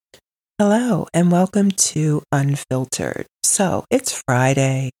Hello and welcome to Unfiltered. So it's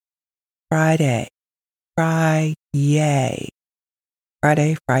Friday, whatever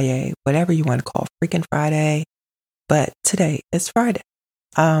you want to call freaking Friday. But today is Friday.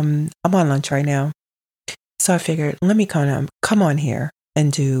 I'm on lunch right now. So I figured let me come on here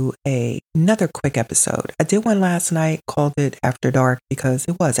and do another quick episode. I did one last night, called it After Dark because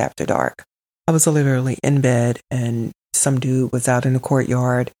it was after dark. I was literally in bed and some dude was out in the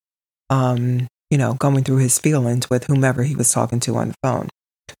courtyard going through his feelings with whomever he was talking to on the phone.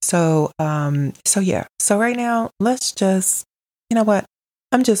 So right now, let's just, you know what?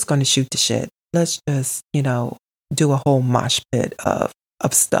 I'm just going to shoot the shit. Let's just, do a whole mosh pit of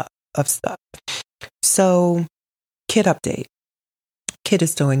stuff. So, kid update. Kid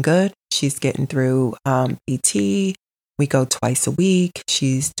is doing good. She's getting through PT. We go twice a week.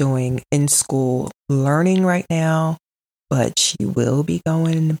 She's doing in-school learning right now, but she will be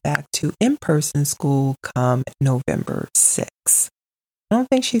going back to in-person school come November 6th. I don't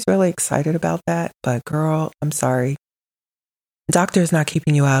think she's really excited about that, but girl, I'm sorry. Doctor is not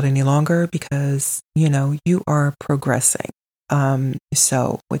keeping you out any longer because, you are progressing.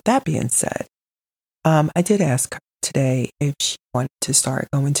 So with that being said, I did ask her today if she wanted to start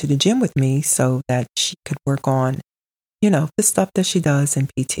going to the gym with me so that she could work on, the stuff that she does in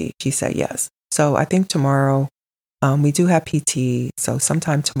PT. She said yes. So I think tomorrow, we do have PT, so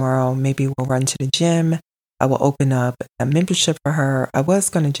sometime tomorrow, maybe we'll run to the gym. I will open up a membership for her. I was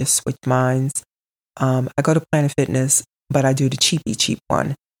going to just switch minds. I go to Planet Fitness, but I do the cheap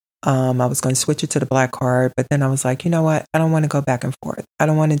one. I was going to switch it to the black card, but then I was like, you know what? I don't want to go back and forth. I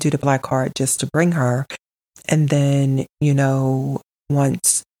don't want to do the black card just to bring her. And then,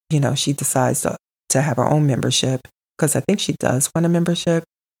 once, she decides to have her own membership, because I think she does want a membership,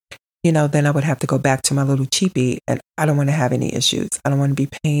 then I would have to go back to my little cheapie, and I don't want to have any issues. I don't want to be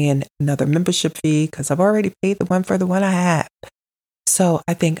paying another membership fee because I've already paid the one for the one I have. So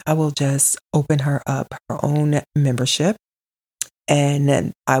I think I will just open her up her own membership and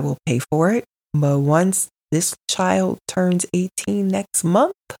then I will pay for it. But once this child turns 18 next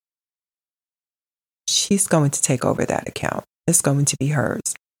month, she's going to take over that account. It's going to be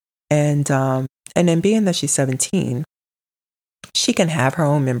hers. And then being that she's 17, she can have her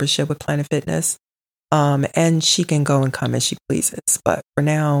own membership with Planet Fitness, and she can go and come as she pleases. But for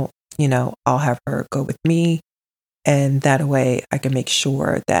now, I'll have her go with me, and that way I can make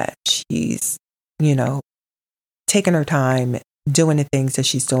sure that she's, taking her time, doing the things that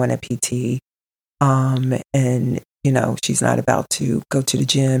she's doing at PT, and she's not about to go to the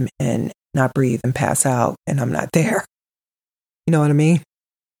gym and not breathe and pass out, and I'm not there. You know what I mean?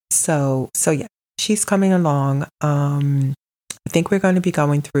 So yeah, she's coming along. I think we're going to be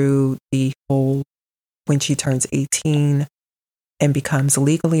going through the whole when she turns 18 and becomes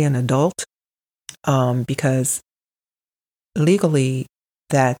legally an adult, because legally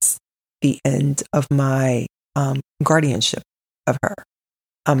that's the end of my guardianship of her.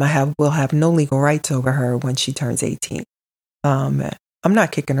 Will have no legal rights over her when she turns 18. I'm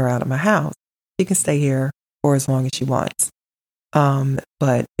not kicking her out of my house. She can stay here for as long as she wants.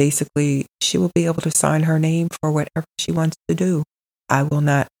 But basically she will be able to sign her name for whatever she wants to do. I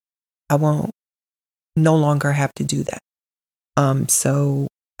won't no longer have to do that. So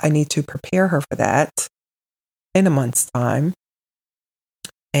I need to prepare her for that in a month's time.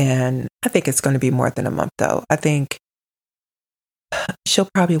 And I think it's going to be more than a month though. I think she'll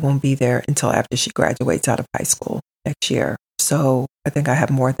probably won't be there until after she graduates out of high school next year. So I think I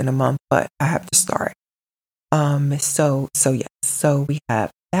have more than a month, but I have to start. So we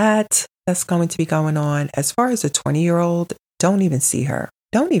have that's going to be going on. As far as a 20-year-old, don't even see her.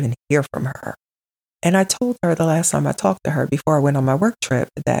 Don't even hear from her. And I told her the last time I talked to her before I went on my work trip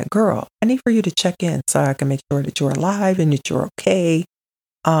that, girl, I need for you to check in so I can make sure that you're alive and that you're okay.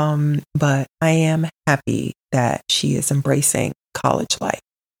 But I am happy that she is embracing college life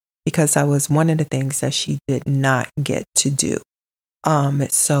because that was one of the things that she did not get to do.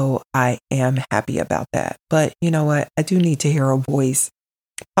 So I am happy about that. But you know what? I do need to hear her voice,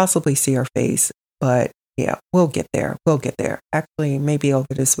 possibly see her face. But yeah, we'll get there. Actually, maybe over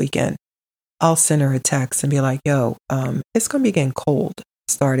this weekend, I'll send her a text and be like, yo, it's going to be getting cold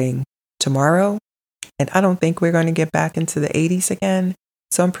starting tomorrow. And I don't think we're going to get back into the 80s again.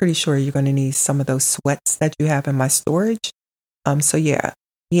 So I'm pretty sure you're going to need some of those sweats that you have in my storage. So yeah,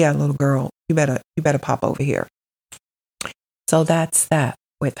 little girl, you better pop over here. So that's that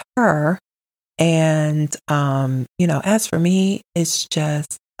with her. And, as for me, it's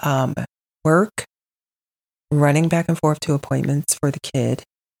just work, running back and forth to appointments for the kid,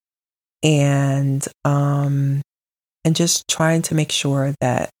 and and just trying to make sure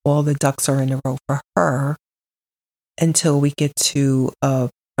that all the ducks are in a row for her until we get to or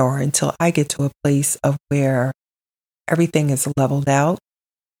until I get to a place of where everything is leveled out,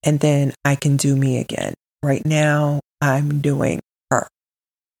 and then I can do me again. Right now, I'm doing her.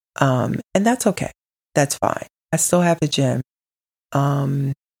 And that's okay. That's fine. I still have a gym.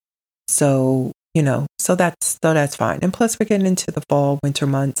 So, so that's fine. And plus we're getting into the fall, winter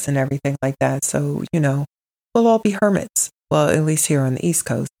months and everything like that. So, we'll all be hermits. Well, at least here on the East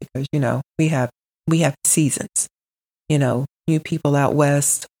Coast, because, we have seasons, you people out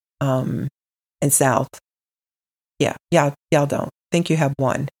west, and south. Yeah. Y'all don't think you have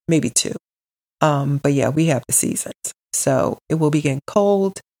one, maybe two. But yeah, we have the seasons. So it will be getting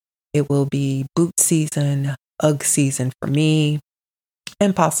cold. It will be boot season, UGG season for me,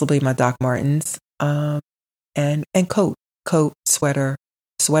 and possibly my Doc Martens, and coat, sweater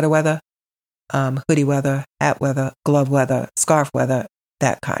weather, hoodie weather, hat weather, glove weather, scarf weather,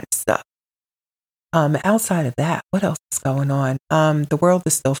 that kind of stuff. Outside of that, what else is going on? The world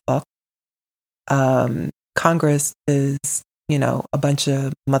is still fucked. Congress is, a bunch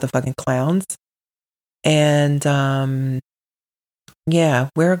of motherfucking clowns. And, yeah,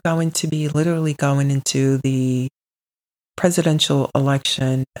 we're going to be literally going into the presidential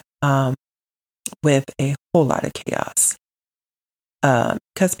election, with a whole lot of chaos.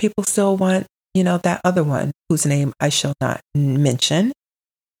 Because people still want, that other one whose name I shall not mention.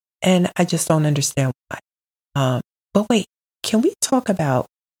 And I just don't understand why. But wait, can we talk about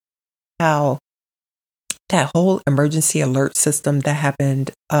how that whole emergency alert system that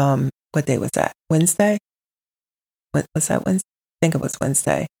happened, what day was that? Wednesday? What was that Wednesday? I think it was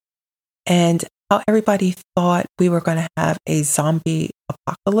Wednesday. And how everybody thought we were going to have a zombie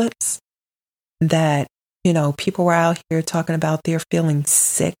apocalypse, that, people were out here talking about they're feeling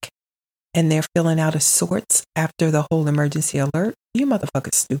sick and they're feeling out of sorts after the whole emergency alert. You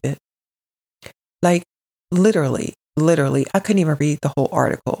motherfuckers stupid. Like, literally, I couldn't even read the whole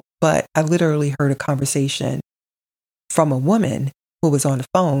article, but I literally heard a conversation from a woman who was on the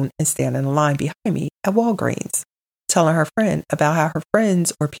phone and standing in line behind me at Walgreens, telling her friend about how her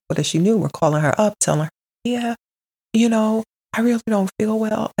friends or people that she knew were calling her up, telling her, yeah, I really don't feel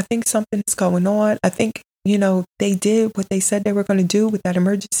well. I think something's going on. I think, they did what they said they were going to do with that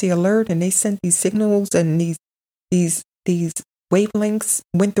emergency alert, and they sent these signals and these wavelengths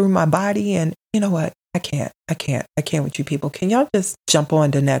went through my body. And you know what? I can't with you people. Can y'all just jump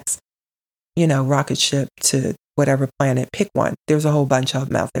on the next, rocket ship to whatever planet? Pick one. There's a whole bunch of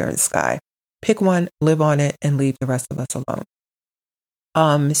them out there in the sky. Pick one, live on it, and leave the rest of us alone.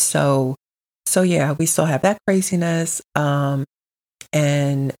 So yeah, we still have that craziness. And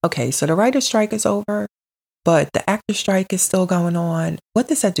okay, so the writer's strike is over, but the actor strike is still going on. What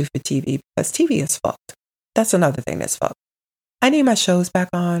does that do for TV? Because TV is fucked. That's another thing that's fucked. I need my shows back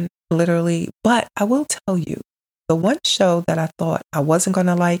on, literally, but I will tell you, the one show that I thought I wasn't going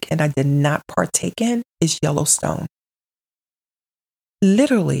to like and I did not partake in is Yellowstone.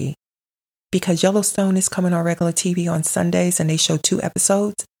 Literally, because Yellowstone is coming on regular TV on Sundays and they show 2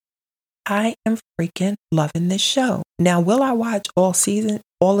 episodes. I am freaking loving this show. Now, will I watch all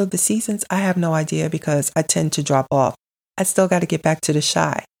of the seasons? I have no idea, because I tend to drop off. I still got to get back to The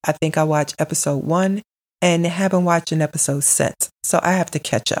Chi. I think I watched episode 1 and haven't watched an episode since. So I have to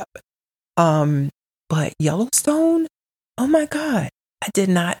catch up. But Yellowstone, oh my God, I did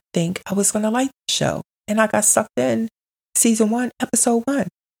not think I was going to like the show. And I got sucked in season 1, episode 1.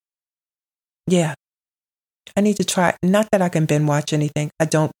 Yeah. I need to try. Not that I can binge watch anything. I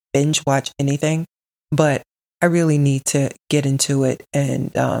don't binge watch anything, but I really need to get into it.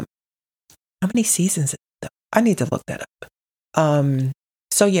 And how many seasons is it? I need to look that up.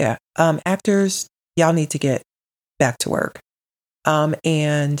 So yeah, actors, y'all need to get back to work. And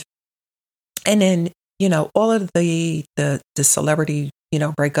then, all of the celebrity,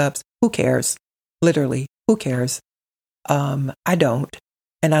 breakups, who cares? Literally, who cares? I don't.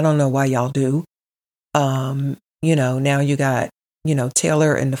 And I don't know why y'all do. Now you got,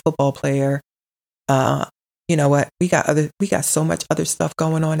 Taylor and the football player. You know what? We got so much other stuff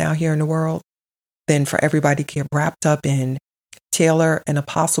going on out here in the world than for everybody to get wrapped up in Taylor and a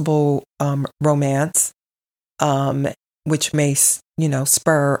possible romance, which may,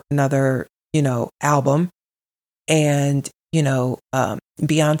 spur another, album. And,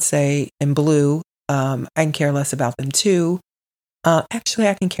 Beyonce and Blue, I can care less about them too. Actually,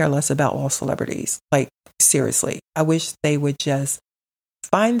 I can care less about all celebrities. Like, seriously, I wish they would just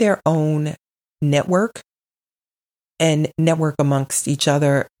find their own network and network amongst each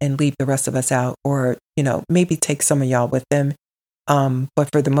other and leave the rest of us out, or, maybe take some of y'all with them. But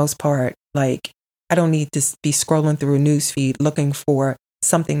for the most part, like, I don't need to be scrolling through a newsfeed looking for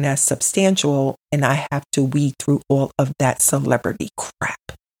something that's substantial, and I have to weed through all of that celebrity crap.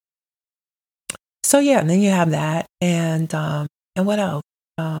 So yeah, and then you have that, and what else?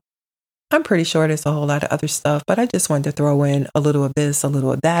 I'm pretty sure there's a whole lot of other stuff, but I just wanted to throw in a little of this, a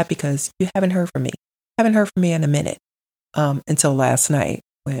little of that, because you haven't heard from me. Haven't heard from me in a minute, until last night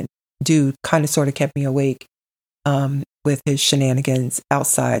when dude kind of sort of kept me awake with his shenanigans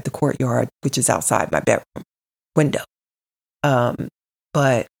outside the courtyard, which is outside my bedroom window.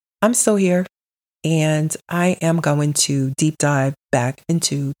 But I'm still here, and I am going to deep dive back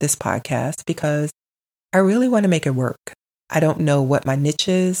into this podcast because I really want to make it work. I don't know what my niche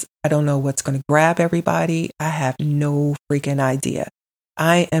is. I don't know what's going to grab everybody. I have no freaking idea.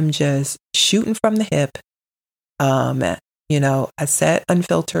 I am just shooting from the hip. I said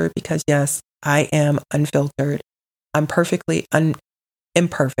unfiltered because yes, I am unfiltered. I'm perfectly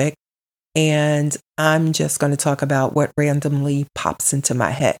imperfect. And I'm just going to talk about what randomly pops into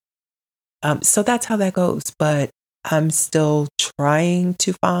my head. So that's how that goes. But I'm still trying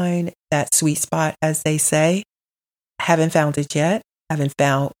to find that sweet spot, as they say. Haven't found it yet. Haven't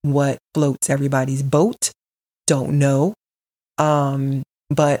found what floats everybody's boat. Don't know.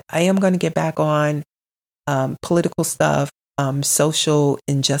 But I am going to get back on political stuff, social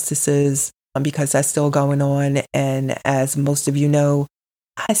injustices, because that's still going on. And as most of you know,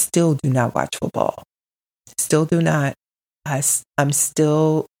 I still do not watch football. Still do not. I'm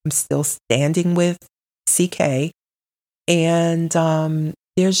still standing with CK, and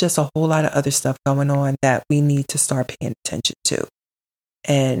there's just a whole lot of other stuff going on that we need to start paying attention to,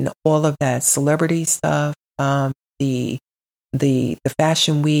 and all of that celebrity stuff, the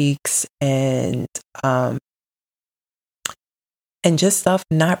fashion weeks, and just stuff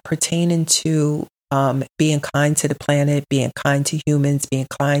not pertaining to being kind to the planet, being kind to humans, being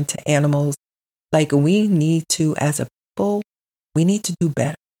kind to animals. Like, we need to, as a people, we need to do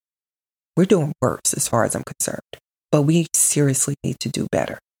better. We're doing worse as far as I'm concerned, but we seriously need to do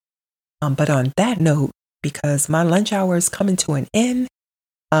better. But on that note, because my lunch hour is coming to an end,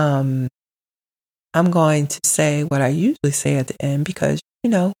 I'm going to say what I usually say at the end because,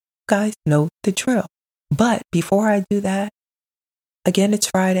 guys know the drill. But before I do that, again, it's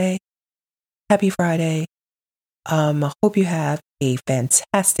Friday. Happy Friday. I hope you have a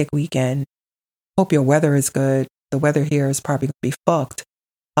fantastic weekend. Hope your weather is good. The weather here is probably going to be fucked.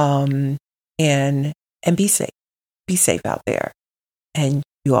 And be safe. Be safe out there. And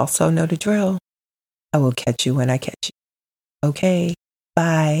you also know the drill. I will catch you when I catch you. Okay.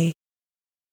 Bye.